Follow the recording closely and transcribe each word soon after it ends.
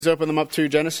Open them up to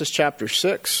Genesis chapter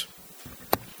 6,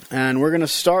 and we're going to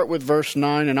start with verse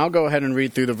 9, and I'll go ahead and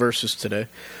read through the verses today.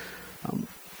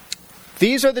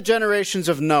 These are the generations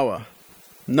of Noah.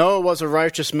 Noah was a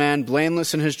righteous man,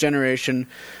 blameless in his generation.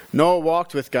 Noah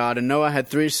walked with God, and Noah had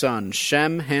 3 sons,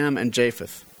 Shem, Ham, and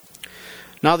Japheth.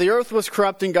 Now the earth was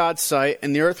corrupt in God's sight,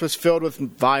 and the earth was filled with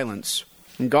violence.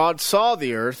 And God saw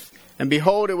the earth, and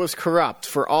behold, it was corrupt,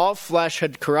 for all flesh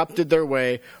had corrupted their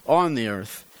way on the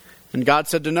earth. And God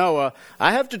said to Noah,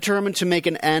 I have determined to make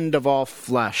an end of all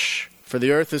flesh, for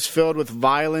the earth is filled with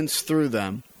violence through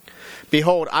them.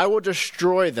 Behold, I will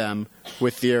destroy them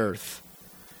with the earth.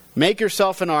 Make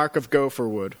yourself an ark of gopher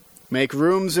wood. Make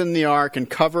rooms in the ark and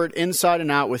cover it inside and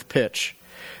out with pitch.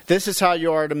 This is how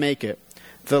you are to make it.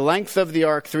 The length of the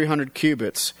ark 300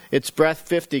 cubits, its breadth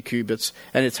 50 cubits,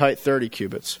 and its height 30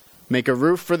 cubits. Make a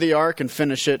roof for the ark and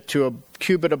finish it to a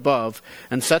cubit above,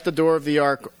 and set the door of the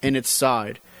ark in its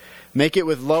side. Make it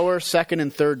with lower, second,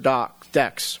 and third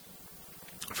decks.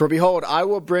 For behold, I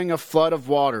will bring a flood of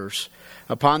waters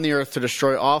upon the earth to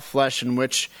destroy all flesh in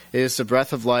which is the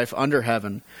breath of life under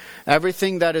heaven.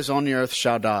 Everything that is on the earth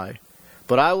shall die.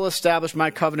 But I will establish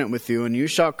my covenant with you, and you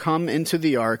shall come into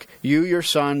the ark, you, your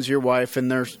sons, your wife,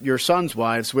 and your sons'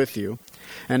 wives with you.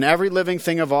 And every living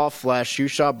thing of all flesh you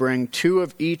shall bring 2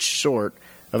 of each sort,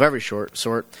 of every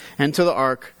sort, into the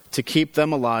ark to keep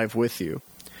them alive with you.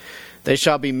 They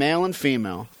shall be male and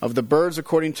female, of the birds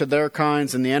according to their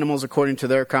kinds, and the animals according to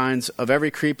their kinds, of every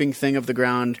creeping thing of the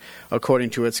ground according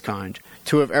to its kind.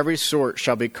 2 of every sort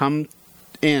shall be come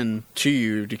in to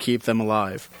you to keep them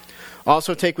alive.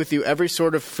 Also take with you every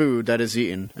sort of food that is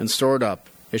eaten, and store it up.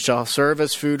 It shall serve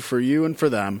as food for you and for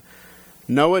them.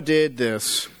 Noah did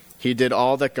this. He did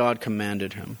all that God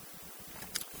commanded him.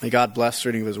 May God bless the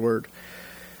reading of his word.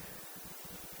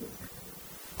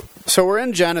 So we're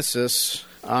in Genesis.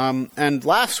 And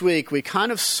last week we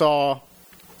kind of saw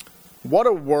what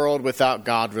a world without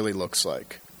God really looks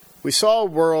like. We saw a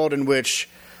world in which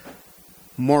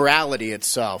morality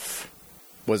itself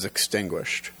was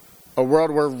extinguished. A world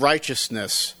where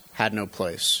righteousness had no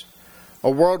place.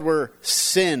 A world where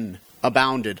sin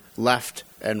abounded left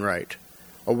and right.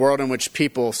 A world in which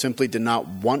people simply did not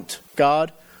want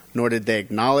God, nor did they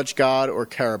acknowledge God or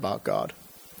care about God.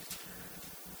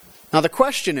 Now the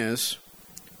question is,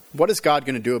 what is God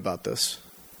going to do about this?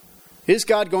 Is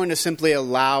God going to simply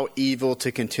allow evil to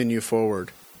continue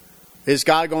forward? Is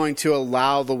God going to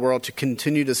allow the world to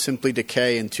continue to simply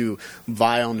decay into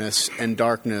vileness and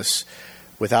darkness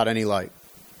without any light?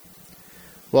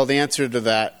 Well, the answer to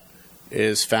that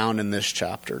is found in this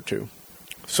chapter too.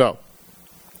 So,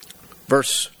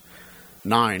 verse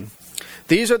 9.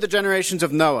 These are the generations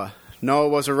of Noah. Noah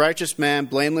was a righteous man,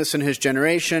 blameless in his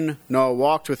generation. Noah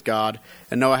walked with God,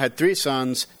 and Noah had 3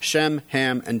 sons, Shem,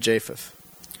 Ham, and Japheth.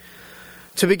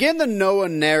 To begin the Noah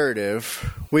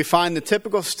narrative, we find the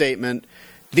typical statement,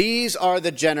 these are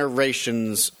the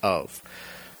generations of.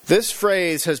 This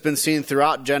phrase has been seen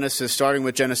throughout Genesis, starting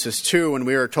with Genesis 2, when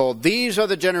we are told, these are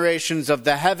the generations of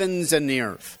the heavens and the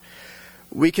earth.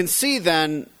 We can see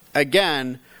then,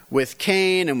 again, with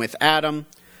Cain and with Adam,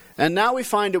 and now we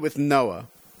find it with Noah.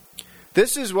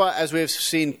 This is what, as we have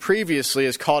seen previously,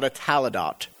 is called a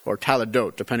taladot, or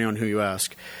taladot, depending on who you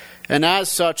ask. And as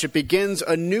such, it begins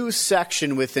a new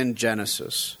section within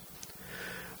Genesis.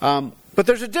 But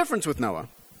there's a difference with Noah.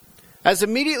 As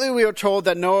immediately we are told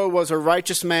that Noah was a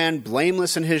righteous man,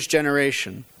 blameless in his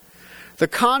generation. The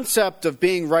concept of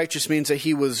being righteous means that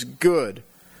he was good,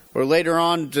 or later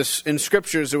on in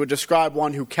scriptures it would describe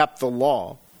one who kept the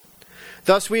law.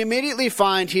 Thus, we immediately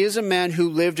find he is a man who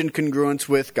lived in congruence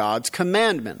with God's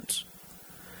commandments.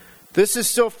 This is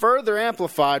still further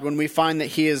amplified when we find that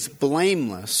he is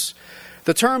blameless.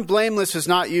 The term blameless is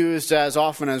not used as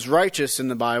often as righteous in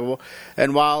the Bible,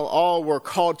 and while all were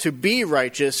called to be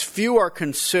righteous, few are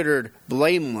considered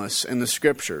blameless in the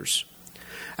Scriptures.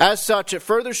 As such, it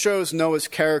further shows Noah's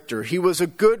character. He was a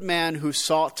good man who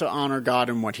sought to honor God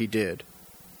in what he did.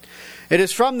 It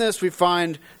is from this we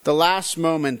find the last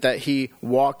moment that he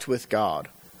walked with God.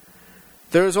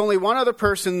 There is only one other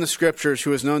person in the Scriptures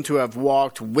who is known to have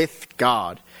walked with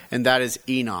God, and that is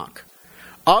Enoch.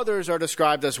 Others are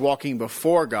described as walking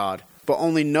before God, but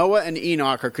only Noah and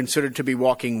Enoch are considered to be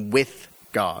walking with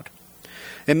God.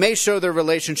 It may show their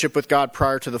relationship with God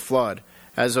prior to the flood,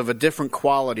 as of a different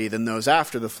quality than those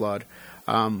after the flood,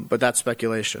 but that's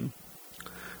speculation.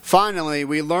 Finally,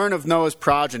 we learn of Noah's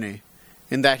progeny,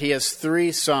 in that he has 3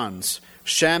 sons,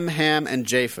 Shem, Ham, and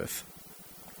Japheth.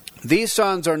 These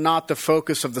sons are not the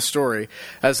focus of the story,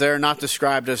 as they are not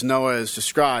described as Noah is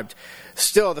described.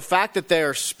 Still, the fact that they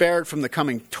are spared from the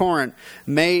coming torrent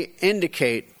may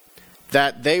indicate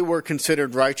that they were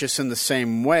considered righteous in the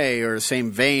same way or the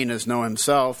same vein as Noah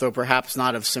himself, though perhaps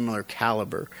not of similar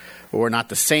caliber, or not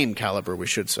the same caliber, we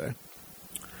should say.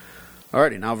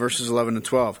 Alrighty, now verses 11 and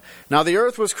 12. Now the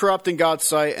earth was corrupt in God's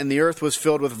sight, and the earth was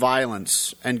filled with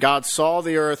violence. And God saw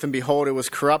the earth, and behold, it was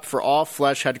corrupt, for all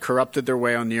flesh had corrupted their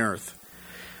way on the earth.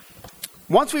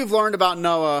 Once we've learned about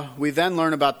Noah, we then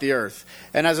learn about the earth.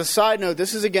 And as a side note,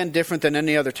 this is again different than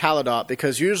any other Taladot,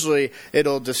 because usually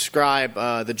it'll describe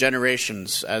the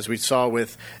generations, as we saw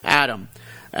with Adam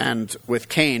and with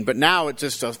Cain. But now it's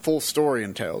just a full story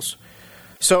entails.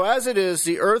 So as it is,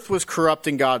 the earth was corrupt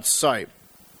in God's sight.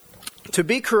 To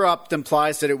be corrupt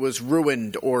implies that it was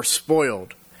ruined or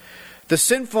spoiled. The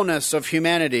sinfulness of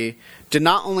humanity did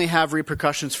not only have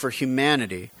repercussions for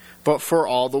humanity, but for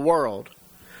all the world.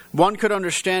 One could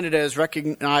understand it as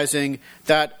recognizing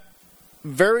that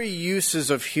very uses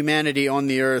of humanity on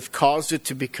the earth caused it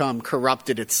to become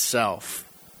corrupted itself.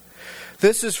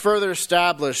 This is further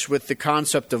established with the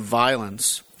concept of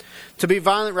violence. To be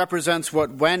violent represents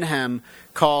what Wenham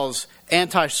calls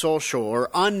antisocial or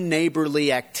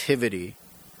unneighborly activity.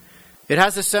 It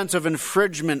has a sense of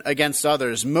infringement against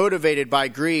others, motivated by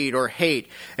greed or hate,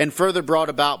 and further brought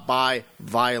about by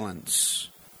violence.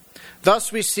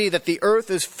 Thus we see that the earth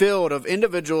is filled of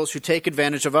individuals who take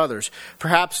advantage of others.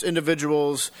 Perhaps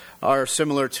individuals are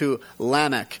similar to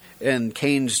Lamech in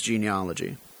Cain's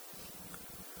genealogy.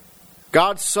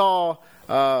 God saw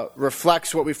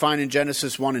reflects what we find in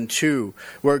Genesis 1 and 2,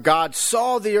 where God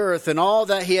saw the earth and all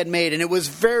that he had made, and it was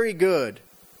very good.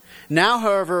 Now,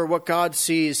 however, what God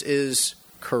sees is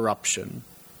corruption.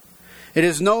 It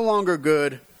is no longer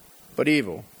good, but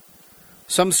evil.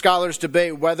 Some scholars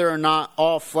debate whether or not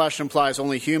all flesh implies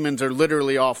only humans or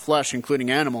literally all flesh, including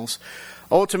animals.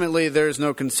 Ultimately, there is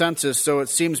no consensus, so it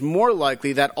seems more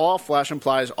likely that all flesh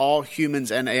implies all humans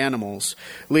and animals,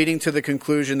 leading to the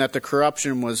conclusion that the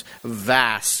corruption was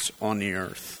vast on the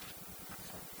earth.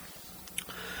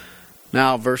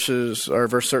 Now, verse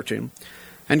 13.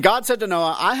 And God said to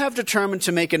Noah, I have determined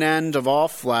to make an end of all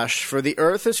flesh, for the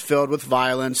earth is filled with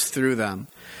violence through them.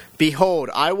 Behold,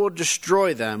 I will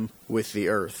destroy them with the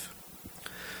earth.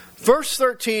 Verse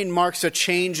 13 marks a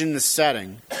change in the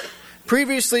setting.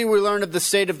 Previously, we learned of the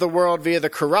state of the world via the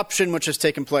corruption which has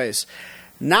taken place.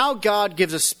 Now God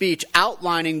gives a speech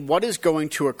outlining what is going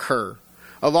to occur.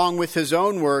 Along with his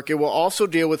own work, it will also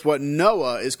deal with what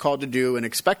Noah is called to do and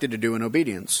expected to do in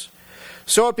obedience.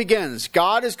 So it begins.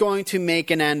 God is going to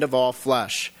make an end of all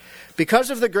flesh. Because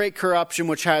of the great corruption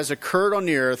which has occurred on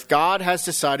the earth, God has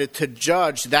decided to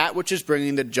judge that which is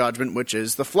bringing the judgment, which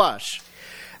is the flesh.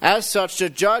 As such, the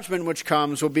judgment which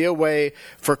comes will be a way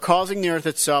for causing the earth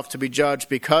itself to be judged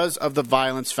because of the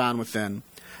violence found within,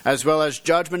 as well as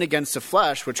judgment against the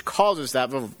flesh, which causes that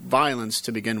violence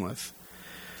to begin with.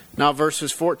 Now,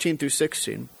 verses 14 through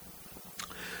 16.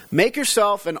 Make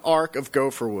yourself an ark of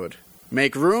gopher wood.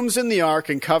 Make rooms in the ark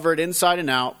and cover it inside and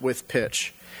out with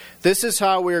pitch. This is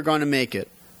how we are going to make it.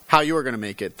 How you are going to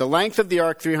make it. The length of the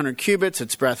ark 300 cubits,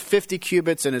 its breadth 50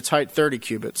 cubits, and its height 30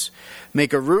 cubits.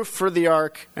 Make a roof for the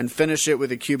ark and finish it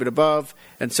with a cubit above,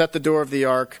 and set the door of the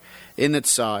ark in its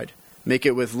side. Make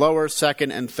it with lower,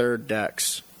 second, and third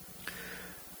decks.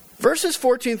 Verses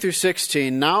 14 through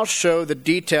 16 now show the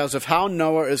details of how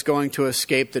Noah is going to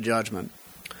escape the judgment.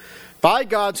 By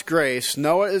God's grace,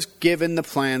 Noah is given the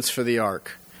plans for the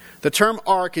ark. The term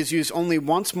ark is used only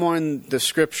once more in the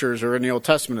scriptures, or in the Old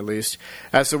Testament at least,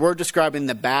 as the word describing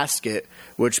the basket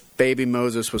which baby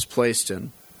Moses was placed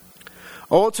in.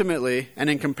 Ultimately, and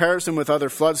in comparison with other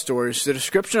flood stories, the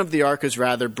description of the ark is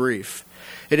rather brief.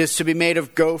 It is to be made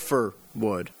of gopher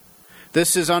wood.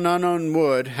 This is an unknown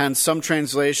wood, hence some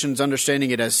translations understanding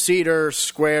it as cedar,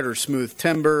 squared or smooth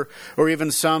timber, or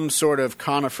even some sort of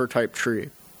conifer-type tree.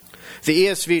 The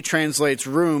ESV translates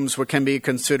rooms what can be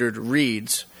considered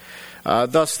reeds.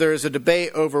 Thus, there is a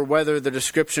debate over whether the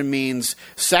description means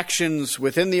sections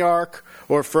within the ark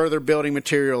or further building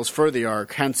materials for the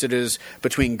ark. Hence, it is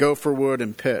between gopher wood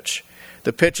and pitch.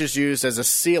 The pitch is used as a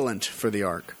sealant for the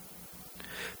ark.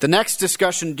 The next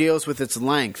discussion deals with its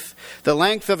length. The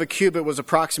length of a cubit was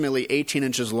approximately 18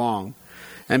 inches long.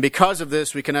 And because of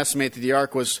this, we can estimate that the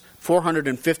ark was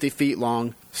 450 feet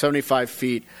long, 75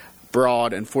 feet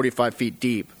broad, and 45 feet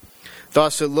deep.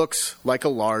 Thus, it looks like a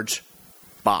large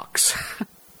box.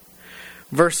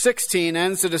 Verse 16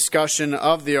 ends the discussion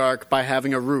of the ark by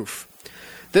having a roof.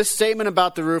 This statement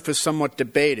about the roof is somewhat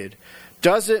debated.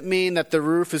 Does it mean that the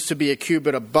roof is to be a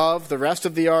cubit above the rest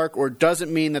of the ark, or does it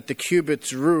mean that the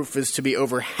cubit's roof is to be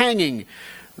overhanging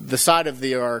the side of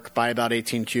the ark by about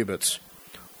 18 cubits?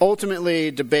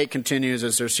 Ultimately, debate continues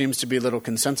as there seems to be little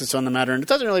consensus on the matter, and it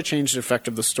doesn't really change the effect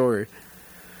of the story.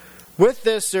 With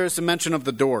this, there is the mention of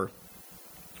the door,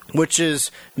 which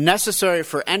is necessary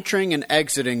for entering and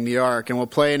exiting the ark and will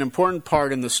play an important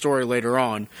part in the story later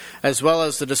on, as well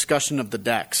as the discussion of the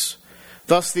decks.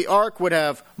 Thus, the ark would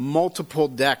have multiple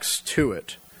decks to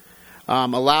it,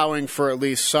 allowing for at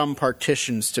least some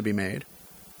partitions to be made.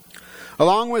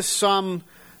 Along with some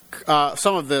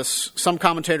of this, some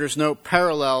commentators note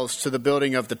parallels to the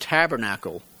building of the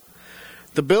tabernacle.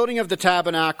 The building of the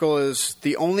tabernacle is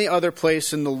the only other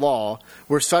place in the law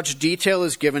where such detail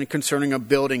is given concerning a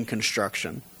building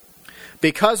construction.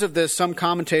 Because of this, some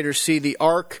commentators see the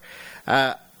ark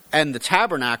and the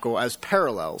tabernacle as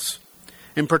parallels.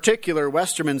 In particular,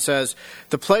 Westerman says,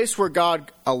 the place where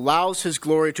God allows his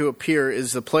glory to appear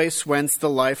is the place whence the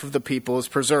life of the people is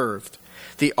preserved.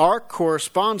 The ark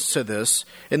corresponds to this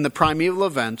in the primeval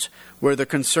event where the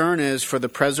concern is for the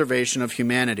preservation of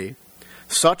humanity.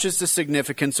 Such is the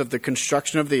significance of the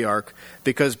construction of the ark,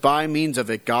 because by means of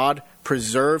it God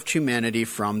preserved humanity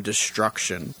from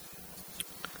destruction.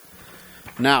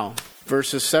 Now,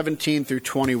 verses 17 through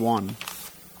 21.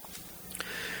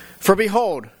 For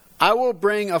behold, I will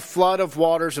bring a flood of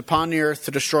waters upon the earth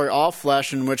to destroy all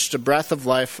flesh, in which the breath of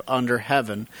life under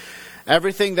heaven.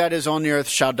 Everything that is on the earth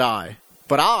shall die.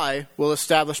 But I will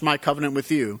establish my covenant with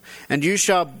you, and you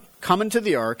shall come into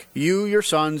the ark, you, your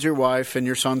sons, your wife, and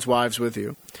your sons' wives with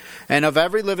you. And of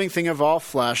every living thing of all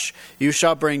flesh, you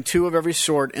shall bring 2 of every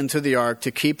sort into the ark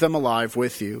to keep them alive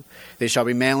with you. They shall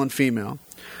be male and female.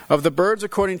 Of the birds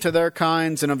according to their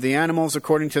kinds, and of the animals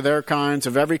according to their kinds,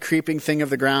 of every creeping thing of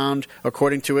the ground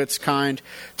according to its kind,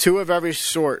 2 of every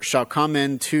sort shall come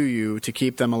in to you to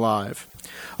keep them alive.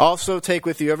 Also take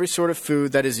with you every sort of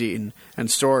food that is eaten,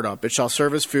 and store it up. It shall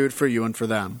serve as food for you and for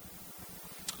them.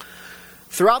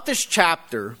 Throughout this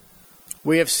chapter,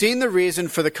 we have seen the reason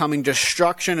for the coming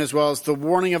destruction as well as the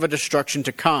warning of a destruction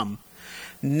to come.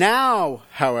 Now,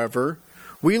 however,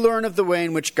 we learn of the way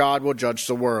in which God will judge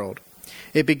the world.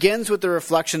 It begins with the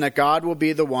reflection that God will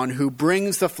be the one who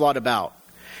brings the flood about.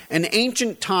 In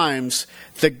ancient times,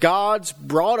 the gods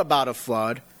brought about a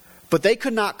flood, but they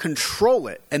could not control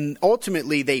it, and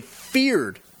ultimately they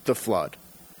feared the flood.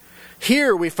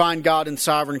 Here we find God in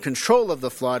sovereign control of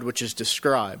the flood, which is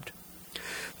described.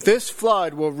 This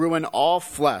flood will ruin all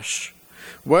flesh,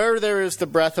 where there is the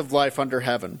breath of life under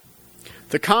heaven.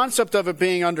 The concept of it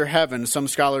being under heaven, some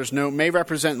scholars note, may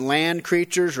represent land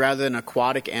creatures rather than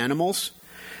aquatic animals.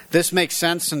 This makes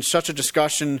sense since such a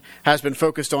discussion has been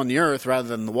focused on the earth rather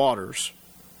than the waters.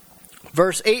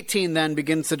 Verse 18 then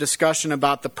begins the discussion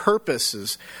about the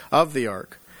purposes of the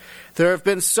ark. There have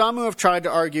been some who have tried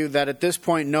to argue that at this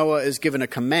point Noah is given a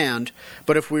command,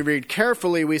 but if we read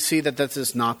carefully, we see that this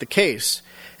is not the case.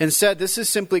 Instead, this is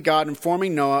simply God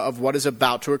informing Noah of what is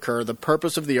about to occur, the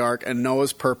purpose of the ark, and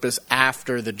Noah's purpose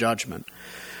after the judgment.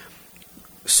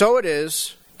 So it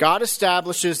is, God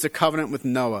establishes the covenant with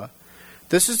Noah.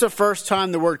 This is the first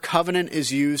time the word covenant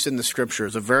is used in the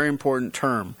Scriptures, a very important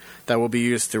term that will be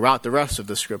used throughout the rest of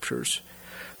the Scriptures.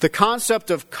 The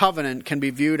concept of covenant can be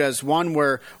viewed as one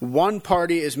where one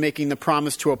party is making the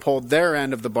promise to uphold their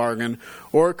end of the bargain,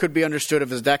 or it could be understood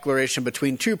as a declaration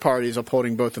between 2 parties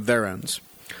upholding both of their ends.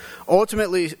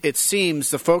 Ultimately, it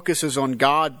seems the focus is on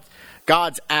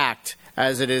God's act,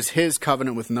 as it is his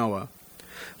covenant with Noah.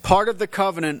 Part of the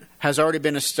covenant has already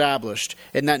been established,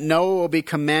 in that Noah will be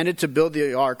commanded to build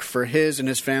the ark for his and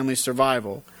his family's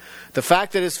survival. The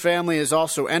fact that his family is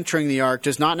also entering the ark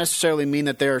does not necessarily mean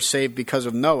that they are saved because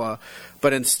of Noah,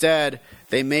 but instead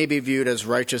they may be viewed as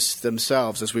righteous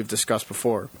themselves, as we've discussed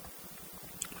before.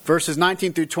 Verses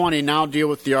 19 through 20 now deal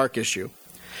with the ark issue.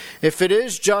 If it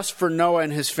is just for Noah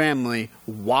and his family,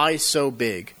 why so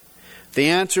big? The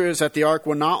answer is that the ark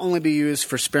will not only be used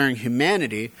for sparing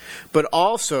humanity, but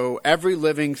also every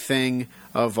living thing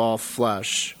of all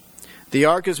flesh. The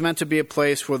ark is meant to be a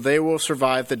place where they will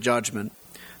survive the judgment.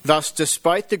 Thus,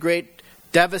 despite the great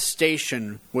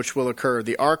devastation which will occur,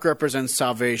 the ark represents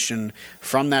salvation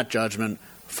from that judgment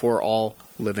for all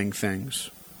living things.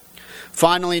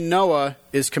 Finally, Noah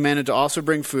is commanded to also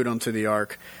bring food onto the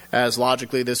ark, as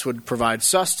logically this would provide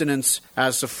sustenance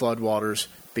as the flood waters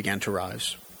began to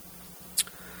rise.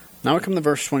 Now we come to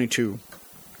verse 22.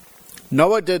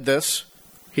 Noah did this.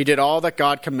 He did all that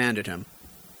God commanded him.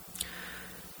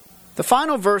 The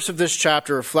final verse of this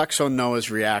chapter reflects on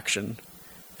Noah's reaction,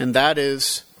 and that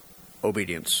is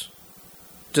obedience.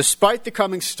 Despite the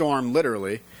coming storm,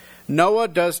 literally, Noah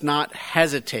does not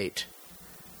hesitate.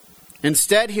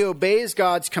 Instead, he obeys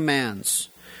God's commands.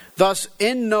 Thus,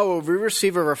 in Noah, we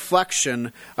receive a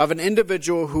reflection of an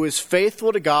individual who is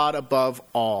faithful to God above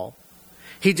all.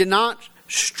 He did not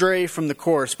stray from the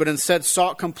course, but instead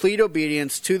sought complete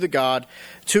obedience to God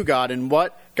in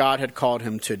what God had called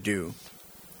him to do.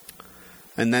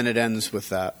 And then it ends with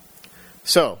that.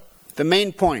 So, the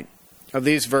main point of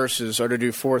these verses are to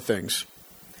do 4 things.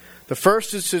 The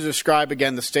first is to describe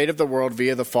again the state of the world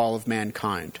via the fall of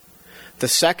mankind. The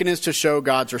second is to show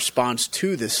God's response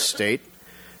to this state,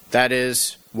 that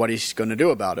is, what he's going to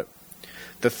do about it.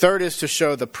 The third is to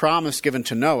show the promise given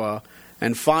to Noah,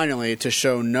 and finally to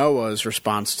show Noah's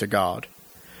response to God.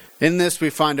 In this we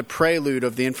find a prelude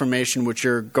of the information which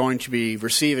you're going to be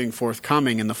receiving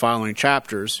forthcoming in the following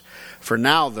chapters. For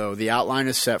now, though, the outline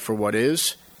is set for what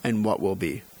is and what will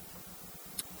be.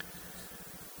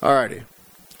 Alrighty,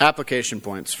 application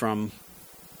points from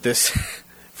this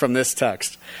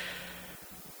text.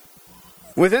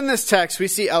 Within this text, we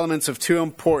see elements of 2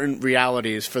 important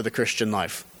realities for the Christian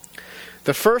life.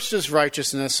 The first is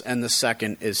righteousness, and the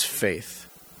second is faith.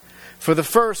 For the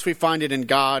first, we find it in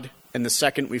God, and the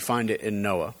second, we find it in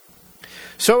Noah.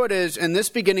 So it is, in this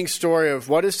beginning story of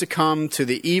what is to come to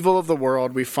the evil of the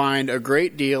world, we find a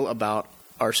great deal about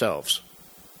ourselves.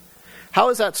 How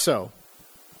is that so?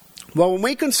 Well, when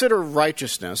we consider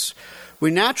righteousness,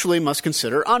 we naturally must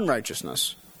consider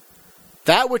unrighteousness.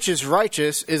 That which is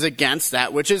righteous is against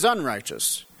that which is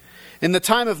unrighteous. In the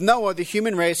time of Noah, the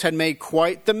human race had made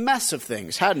quite the mess of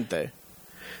things, hadn't they?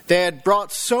 They had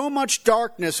brought so much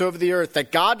darkness over the earth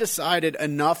that God decided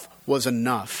enough was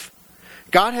enough.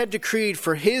 God had decreed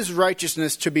for his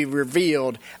righteousness to be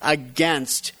revealed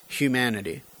against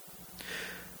humanity.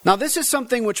 Now, this is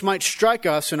something which might strike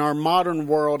us in our modern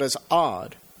world as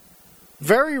odd.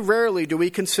 Very rarely do we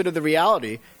consider the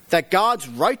reality that God's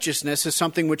righteousness is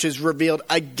something which is revealed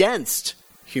against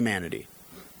humanity.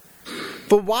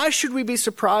 But why should we be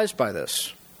surprised by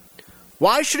this?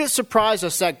 Why should it surprise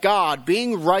us that God,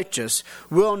 being righteous,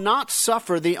 will not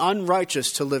suffer the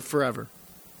unrighteous to live forever?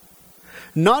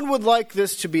 None would like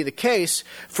this to be the case,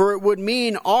 for it would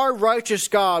mean our righteous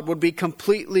God would be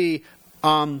completely...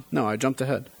 No, I jumped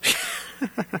ahead.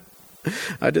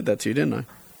 I did that to you, didn't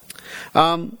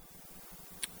I?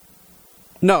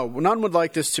 No, none would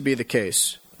like this to be the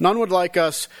case. None would like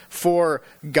us for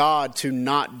God to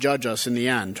not judge us in the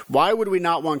end. Why would we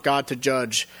not want God to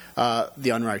judge the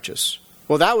unrighteous?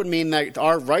 Well, that would mean that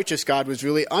our righteous God was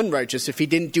really unrighteous if he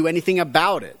didn't do anything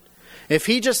about it. If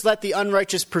he just let the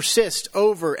unrighteous persist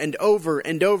over and over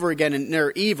and over again in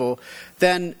their evil,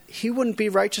 then he wouldn't be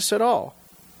righteous at all.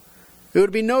 It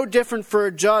would be no different for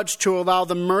a judge to allow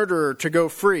the murderer to go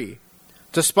free,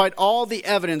 despite all the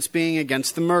evidence being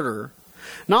against the murderer.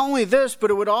 Not only this, but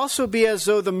it would also be as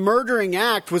though the murdering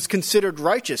act was considered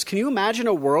righteous. Can you imagine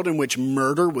a world in which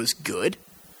murder was good?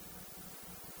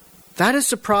 That is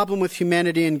the problem with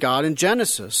humanity and God in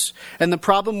Genesis, and the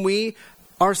problem we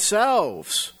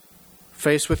ourselves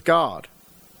face with God.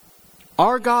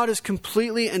 Our God is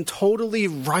completely and totally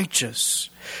righteous,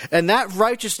 and that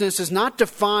righteousness is not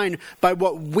defined by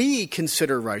what we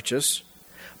consider righteous,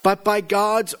 but by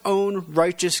God's own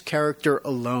righteous character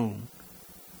alone.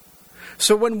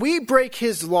 So when we break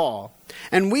his law,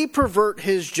 and we pervert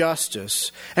his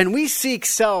justice, and we seek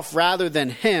self rather than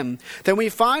him, then we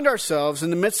find ourselves in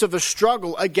the midst of a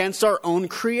struggle against our own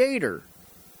Creator.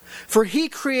 For he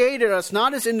created us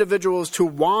not as individuals to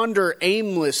wander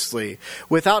aimlessly,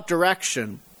 without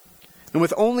direction, and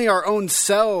with only our own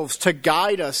selves to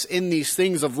guide us in these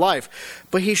things of life,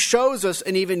 but he shows us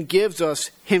and even gives us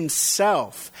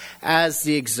himself as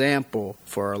the example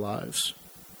for our lives.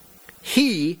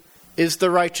 He is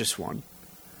the righteous one,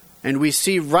 and we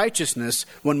see righteousness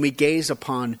when we gaze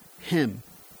upon him.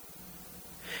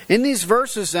 In these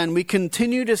verses, then, we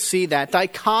continue to see that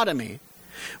dichotomy.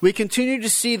 We continue to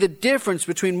see the difference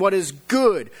between what is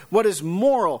good, what is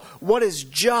moral, what is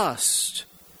just,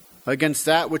 against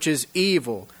that which is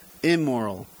evil,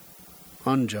 immoral,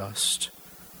 unjust.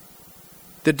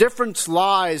 The difference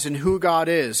lies in who God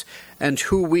is and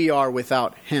who we are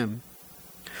without him.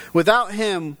 Without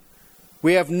him,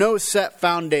 we have no set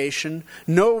foundation,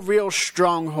 no real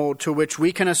stronghold to which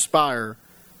we can aspire,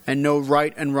 and no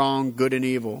right and wrong, good and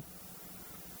evil.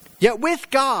 Yet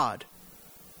with God,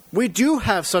 we do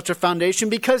have such a foundation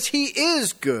because he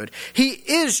is good, he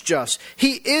is just,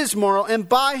 he is moral, and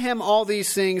by him all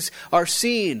these things are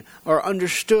seen, are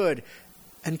understood,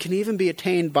 and can even be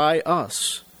attained by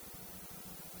us.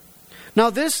 Now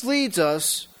this leads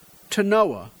us to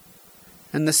Noah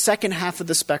and the second half of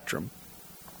the spectrum.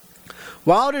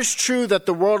 While it is true that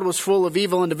the world was full of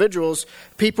evil individuals,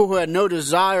 people who had no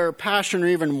desire, passion, or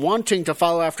even wanting to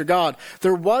follow after God,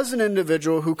 there was an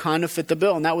individual who kind of fit the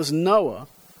bill, and that was Noah.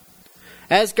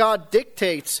 As God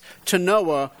dictates to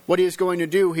Noah what he is going to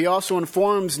do, he also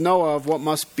informs Noah of what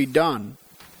must be done.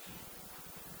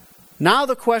 Now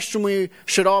the question we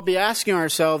should all be asking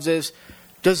ourselves is,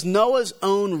 Does Noah's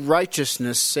own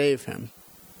righteousness save him?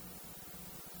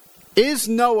 Is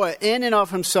Noah in and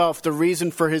of himself the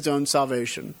reason for his own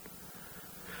salvation?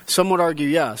 Some would argue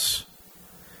yes.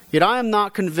 Yet I am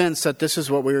not convinced that this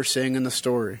is what we are seeing in the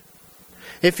story.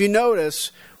 If you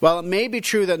notice, while it may be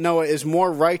true that Noah is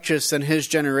more righteous than his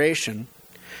generation,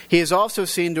 he is also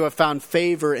seen to have found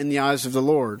favor in the eyes of the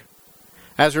Lord.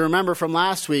 As we remember from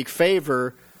last week,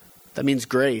 favor, that means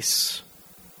grace.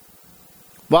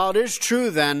 While it is true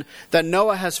then that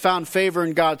Noah has found favor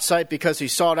in God's sight because he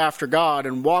sought after God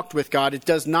and walked with God, it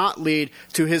does not lead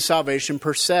to his salvation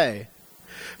per se.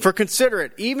 For consider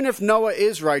it, even if Noah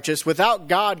is righteous, without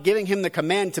God giving him the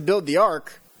command to build the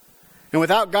ark, and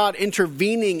without God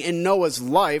intervening in Noah's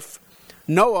life,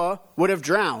 Noah would have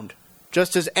drowned,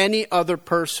 just as any other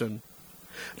person.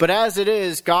 But as it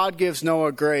is, God gives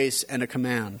Noah grace and a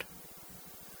command.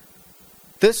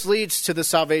 This leads to the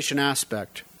salvation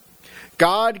aspect.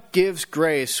 God gives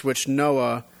grace which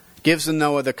Noah gives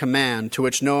Noah the command to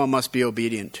which Noah must be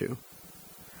obedient to.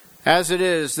 As it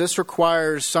is, this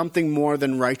requires something more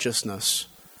than righteousness.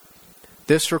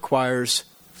 This requires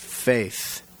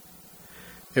faith.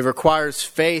 It requires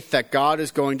faith that God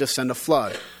is going to send a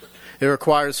flood. It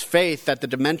requires faith that the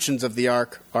dimensions of the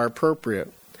ark are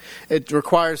appropriate. It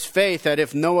requires faith that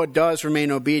if Noah does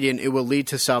remain obedient, it will lead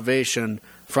to salvation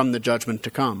from the judgment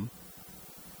to come.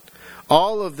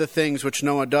 All of the things which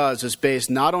Noah does is based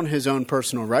not on his own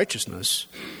personal righteousness,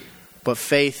 but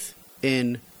faith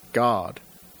in God.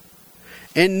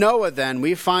 In Noah, then,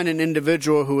 we find an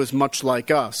individual who is much like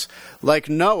us. Like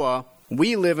Noah,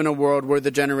 we live in a world where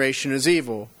the generation is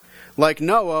evil. Like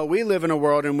Noah, we live in a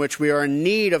world in which we are in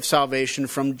need of salvation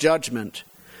from judgment.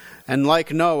 And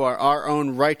like Noah, our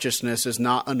own righteousness is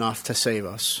not enough to save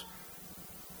us.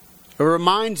 It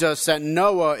reminds us that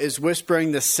Noah is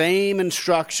whispering the same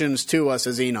instructions to us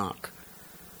as Enoch.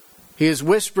 He is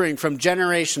whispering from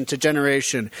generation to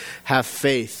generation, have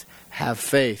faith, have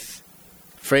faith.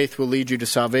 Faith will lead you to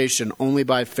salvation. Only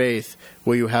by faith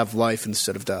will you have life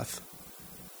instead of death.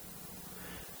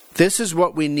 This is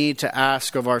what we need to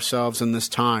ask of ourselves in this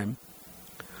time.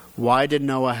 Why did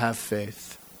Noah have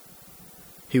faith?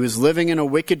 He was living in a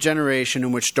wicked generation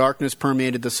in which darkness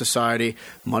permeated the society,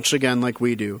 much again like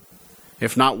we do,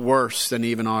 if not worse than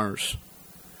even ours.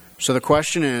 So the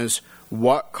question is,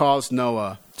 what caused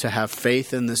Noah to have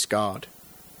faith in this God?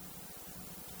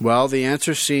 Well, the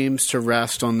answer seems to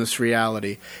rest on this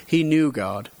reality. He knew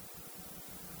God.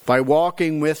 By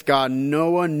walking with God,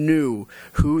 Noah knew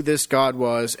who this God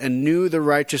was and knew the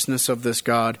righteousness of this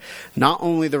God, not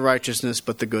only the righteousness,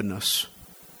 but the goodness.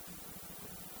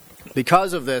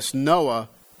 Because of this, Noah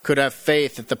could have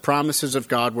faith that the promises of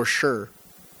God were sure,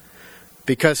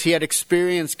 because he had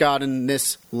experienced God in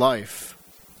this life,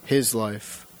 his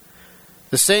life.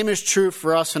 The same is true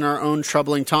for us in our own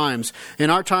troubling times. In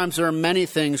our times, there are many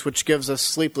things which gives us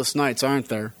sleepless nights, aren't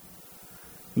there?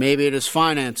 Maybe it is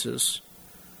finances.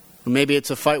 Or maybe it's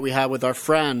a fight we have with our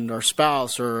friend, our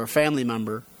spouse, or a family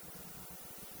member.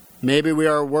 Maybe we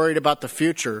are worried about the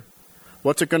future.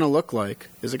 What's it going to look like?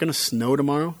 Is it going to snow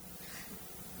tomorrow?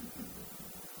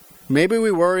 Maybe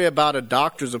we worry about a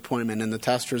doctor's appointment and the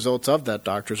test results of that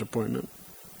doctor's appointment.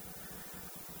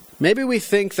 Maybe we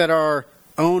think that our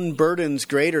own burden's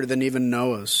greater than even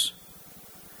Noah's.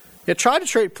 Yet try to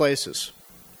trade places.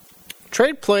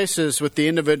 Trade places with the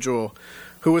individual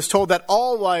who was told that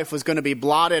all life was going to be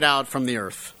blotted out from the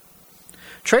earth.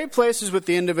 Trade places with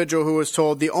the individual who was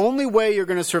told the only way you're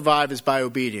going to survive is by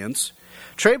obedience.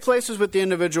 Trade places with the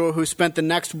individual who spent the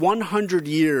next 100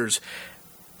 years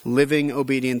living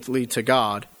obediently to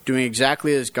God, doing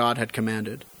exactly as God had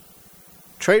commanded.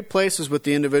 Trade places with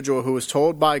the individual who was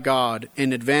told by God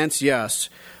in advance, yes,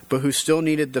 but who still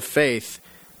needed the faith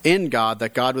in God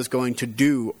that God was going to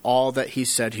do all that he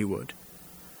said he would.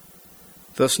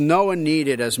 Thus, Noah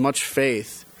needed as much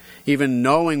faith, even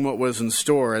knowing what was in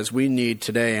store, as we need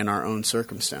today in our own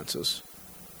circumstances.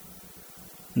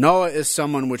 Noah is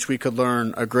someone which we could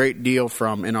learn a great deal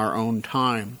from in our own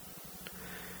time.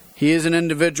 He is an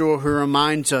individual who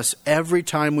reminds us every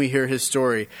time we hear his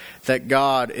story that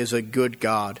God is a good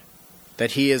God,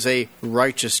 that he is a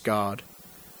righteous God,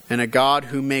 and a God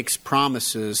who makes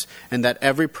promises, and that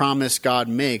every promise God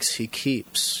makes, he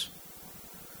keeps.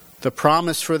 The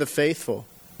promise for the faithful,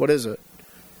 what is it?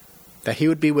 That he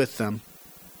would be with them,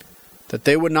 that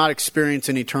they would not experience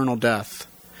an eternal death,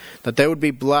 that they would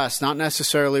be blessed not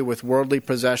necessarily with worldly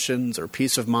possessions or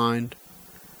peace of mind,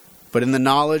 but in the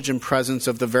knowledge and presence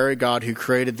of the very God who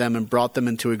created them and brought them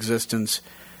into existence,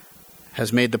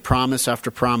 has made the promise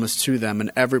after promise to them, and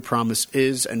every promise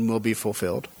is and will be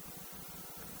fulfilled.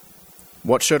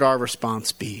 What should our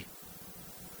response be?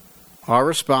 our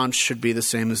response should be the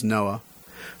same as Noah.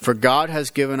 For God has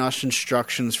given us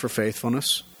instructions for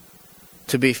faithfulness,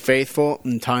 to be faithful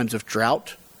in times of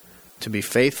drought, to be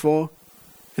faithful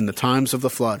in the times of the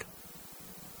flood,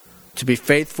 to be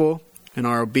faithful in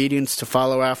our obedience to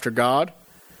follow after God,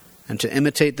 and to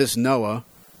imitate this Noah,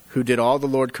 who did all the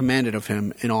Lord commanded of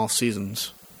him in all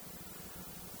seasons.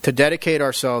 To dedicate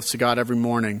ourselves to God every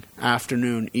morning,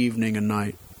 afternoon, evening, and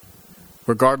night,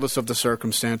 regardless of the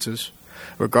circumstances,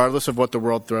 regardless of what the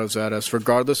world throws at us,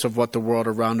 regardless of what the world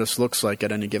around us looks like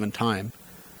at any given time.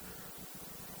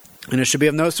 And it should be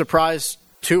of no surprise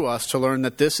to us to learn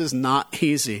that this is not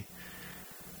easy,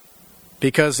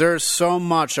 because there is so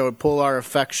much that would pull our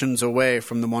affections away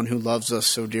from the one who loves us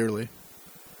so dearly.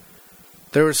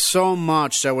 There is so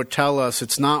much that would tell us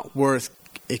it's not worth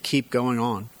it keep going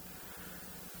on.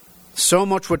 So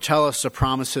much would tell us the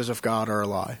promises of God are a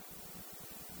lie.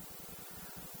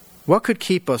 What could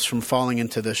keep us from falling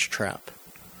into this trap?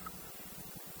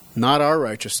 Not our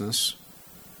righteousness.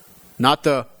 Not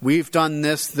the, we've done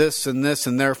this, this, and this,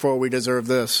 and therefore we deserve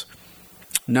this.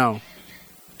 No.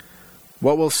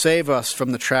 What will save us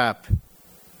from the trap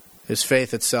is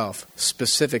faith itself,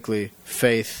 specifically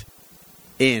faith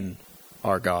in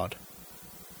our God.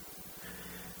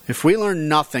 If we learn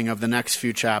nothing of the next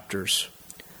few chapters,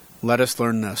 let us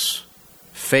learn this.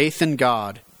 Faith in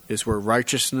God is where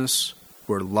righteousness,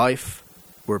 where life,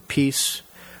 where peace,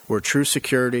 where true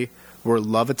security, where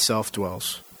love itself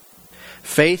dwells.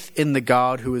 Faith in the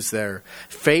God who is there.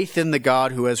 Faith in the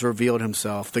God who has revealed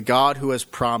himself, the God who has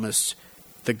promised,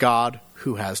 the God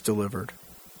who has delivered.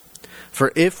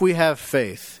 For if we have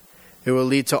faith, it will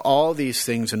lead to all these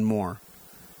things and more.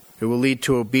 It will lead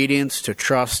to obedience, to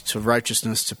trust, to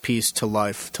righteousness, to peace, to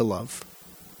life, to love.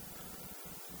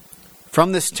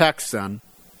 From this text, then,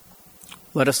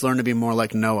 let us learn to be more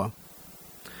like Noah.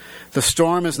 The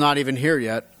storm is not even here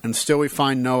yet, and still we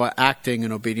find Noah acting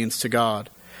in obedience to God,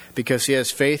 because he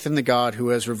has faith in the God who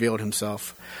has revealed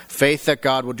himself, faith that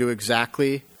God will do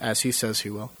exactly as he says he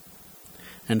will,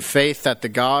 and faith that the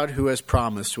God who has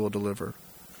promised will deliver.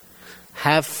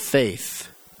 Have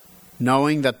faith,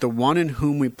 knowing that the one in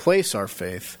whom we place our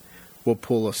faith will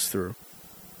pull us through.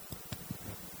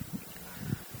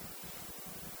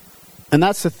 And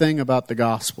that's the thing about the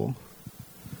gospel.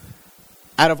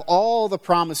 Out of all the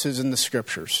promises in the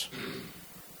scriptures,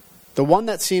 the one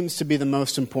that seems to be the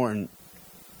most important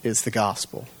is the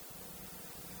gospel.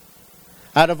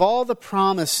 Out of all the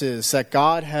promises that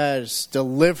God has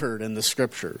delivered in the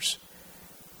scriptures,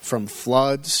 from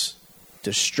floods,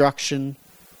 destruction,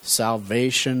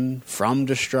 salvation from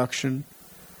destruction,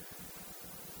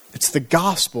 it's the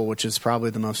gospel which is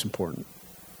probably the most important.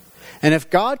 And if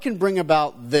God can bring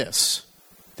about this,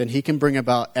 then he can bring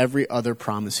about every other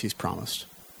promise he's promised.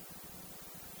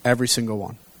 Every single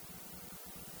one.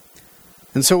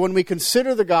 And so when we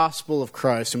consider the gospel of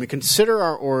Christ, and we consider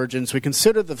our origins, we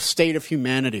consider the state of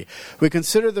humanity, we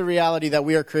consider the reality that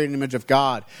we are created in the image of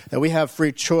God, that we have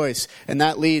free choice, and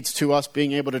that leads to us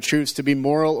being able to choose to be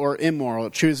moral or immoral.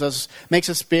 It makes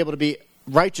us be able to be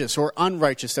righteous or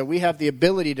unrighteous, that we have the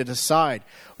ability to decide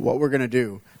what we're going to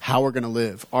do, how we're going to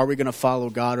live. Are we going to follow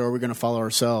God, or are we going to follow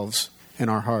ourselves in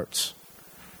our hearts?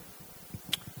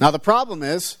 Now the problem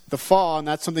is the fall, and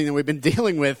that's something that we've been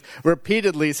dealing with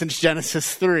repeatedly since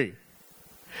Genesis 3.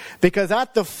 Because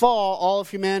at the fall, all of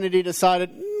humanity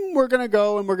decided, we're going to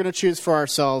go and we're going to choose for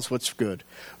ourselves what's good.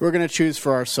 We're going to choose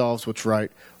for ourselves what's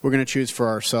right. We're going to choose for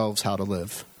ourselves how to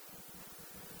live.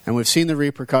 And we've seen the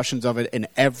repercussions of it in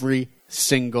every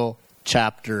single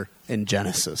chapter in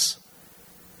Genesis.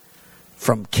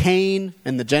 From Cain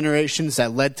and the generations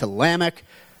that led to Lamech,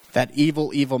 that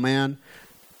evil, evil man,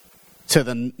 to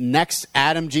the next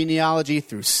Adam genealogy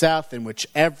through Seth, in which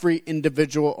every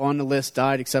individual on the list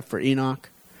died except for Enoch,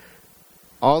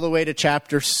 all the way to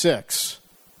chapter 6,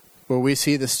 where we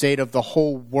see the state of the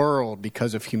whole world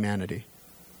because of humanity.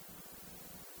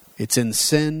 It's in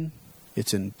sin,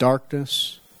 it's in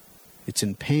darkness, it's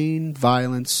in pain,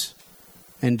 violence,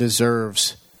 and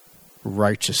deserves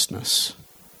righteousness.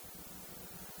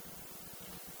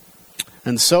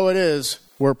 And so it is,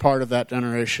 we're part of that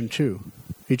generation too.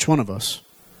 Each one of us.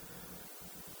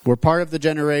 We're part of the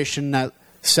generation that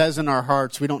says in our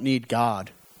hearts, we don't need God.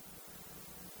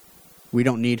 We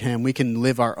don't need him. We can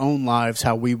live our own lives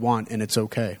how we want, and it's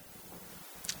okay.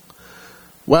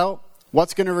 Well,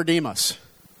 what's going to redeem us?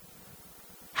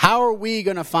 How are we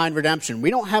going to find redemption? We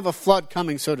don't have a flood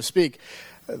coming, so to speak.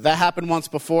 That happened once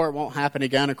before. It won't happen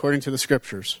again according to the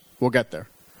scriptures. We'll get there.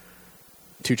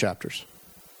 2 chapters.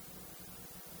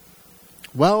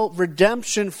 Well,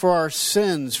 redemption for our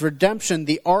sins, redemption,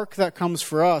 the ark that comes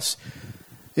for us,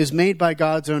 is made by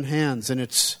God's own hands, and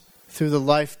it's through the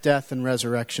life, death, and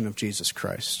resurrection of Jesus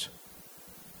Christ.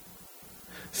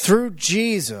 Through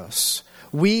Jesus,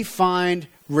 we find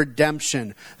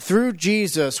redemption. Through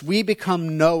Jesus, we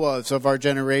become Noahs of our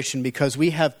generation because we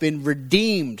have been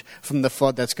redeemed from the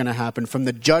flood that's going to happen, from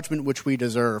the judgment which we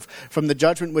deserve, from the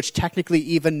judgment which technically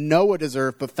even Noah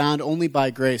deserved, but found only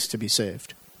by grace to be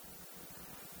saved.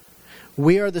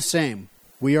 We are the same.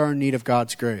 We are in need of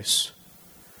God's grace.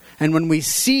 And when we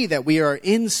see that we are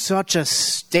in such a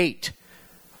state,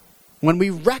 when we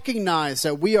recognize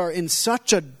that we are in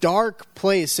such a dark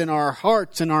place in our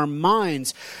hearts and our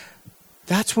minds,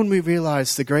 that's when we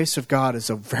realize the grace of God is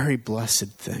a very blessed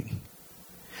thing.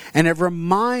 And it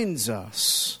reminds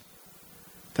us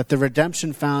that the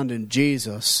redemption found in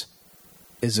Jesus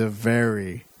is a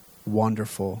very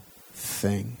wonderful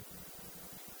thing.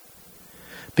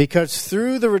 Because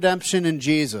through the redemption in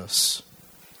Jesus,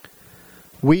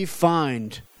 we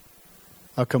find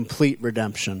a complete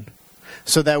redemption.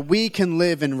 So that we can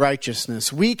live in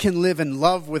righteousness. We can live in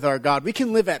love with our God. We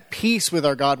can live at peace with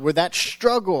our God, where that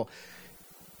struggle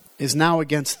is now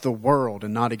against the world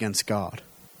and not against God.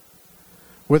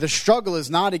 Where the struggle is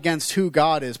not against who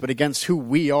God is, but against who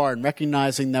we are, and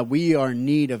recognizing that we are in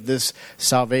need of this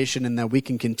salvation and that we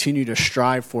can continue to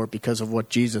strive for it because of what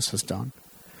Jesus has done.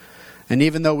 And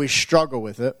even though we struggle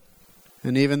with it,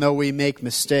 and even though we make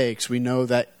mistakes, we know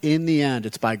that in the end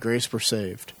it's by grace we're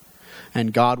saved.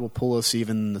 And God will pull us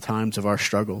even in the times of our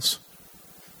struggles.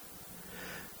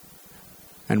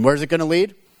 And where's it going to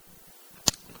lead?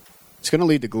 It's going to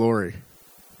lead to glory.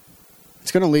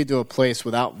 It's going to lead to a place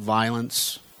without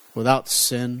violence, without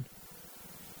sin,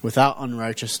 without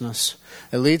unrighteousness.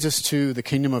 It leads us to the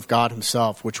kingdom of God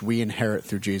himself, which we inherit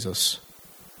through Jesus.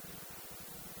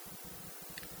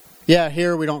 Yeah,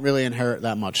 here we don't really inherit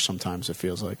that much sometimes, it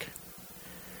feels like.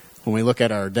 When we look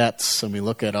at our debts and we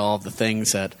look at all the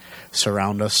things that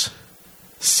surround us,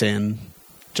 sin,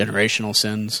 generational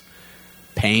sins,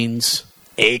 pains,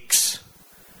 aches.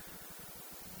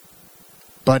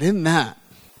 But in that,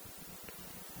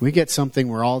 we get something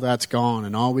where all that's gone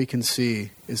and all we can see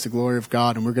is the glory of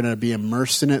God, and we're going to be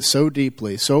immersed in it so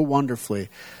deeply, so wonderfully.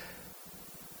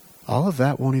 All of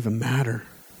that won't even matter.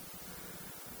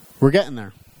 We're getting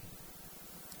there.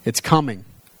 It's coming.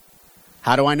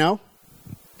 How do I know?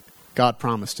 God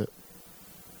promised it.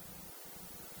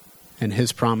 And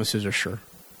his promises are sure.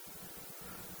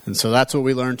 And so that's what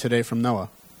we learned today from Noah.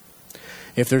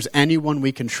 If there's anyone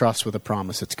we can trust with a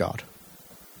promise, it's God.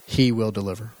 He will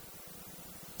deliver.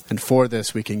 And for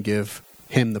this, we can give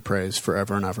him the praise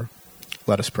forever and ever.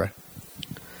 Let us pray.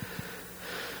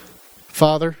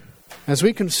 Father, as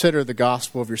we consider the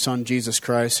gospel of your Son, Jesus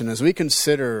Christ, and as we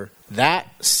consider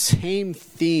that same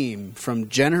theme from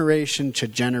generation to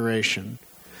generation,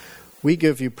 we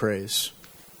give you praise.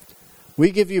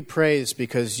 We give you praise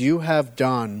because you have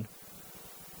done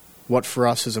what for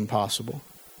us is impossible.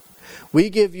 We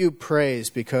give you praise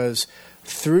because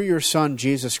through your Son,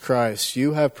 Jesus Christ,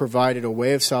 you have provided a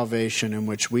way of salvation in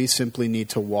which we simply need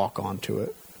to walk onto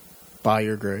it by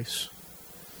your grace.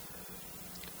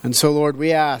 And so, Lord,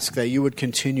 we ask that you would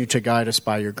continue to guide us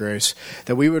by your grace,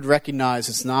 that we would recognize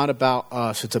it's not about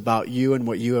us, it's about you and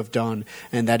what you have done,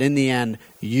 and that in the end,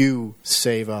 you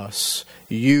save us.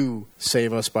 You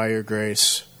save us by your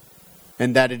grace,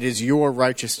 and that it is your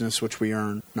righteousness which we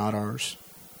earn, not ours.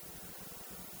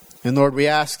 And Lord, we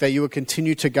ask that you would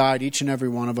continue to guide each and every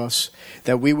one of us,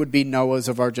 that we would be Noahs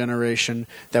of our generation,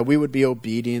 that we would be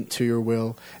obedient to your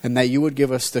will, and that you would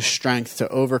give us the strength to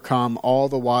overcome all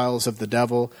the wiles of the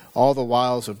devil, all the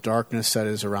wiles of darkness that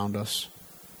is around us.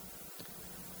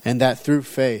 And that through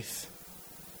faith,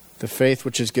 the faith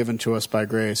which is given to us by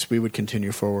grace, we would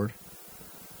continue forward.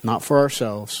 Not for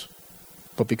ourselves,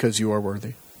 but because you are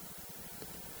worthy.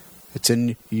 It's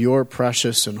in your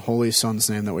precious and holy Son's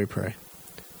name that we pray.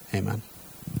 Amen.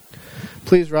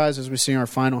 Please rise as we sing our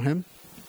final hymn.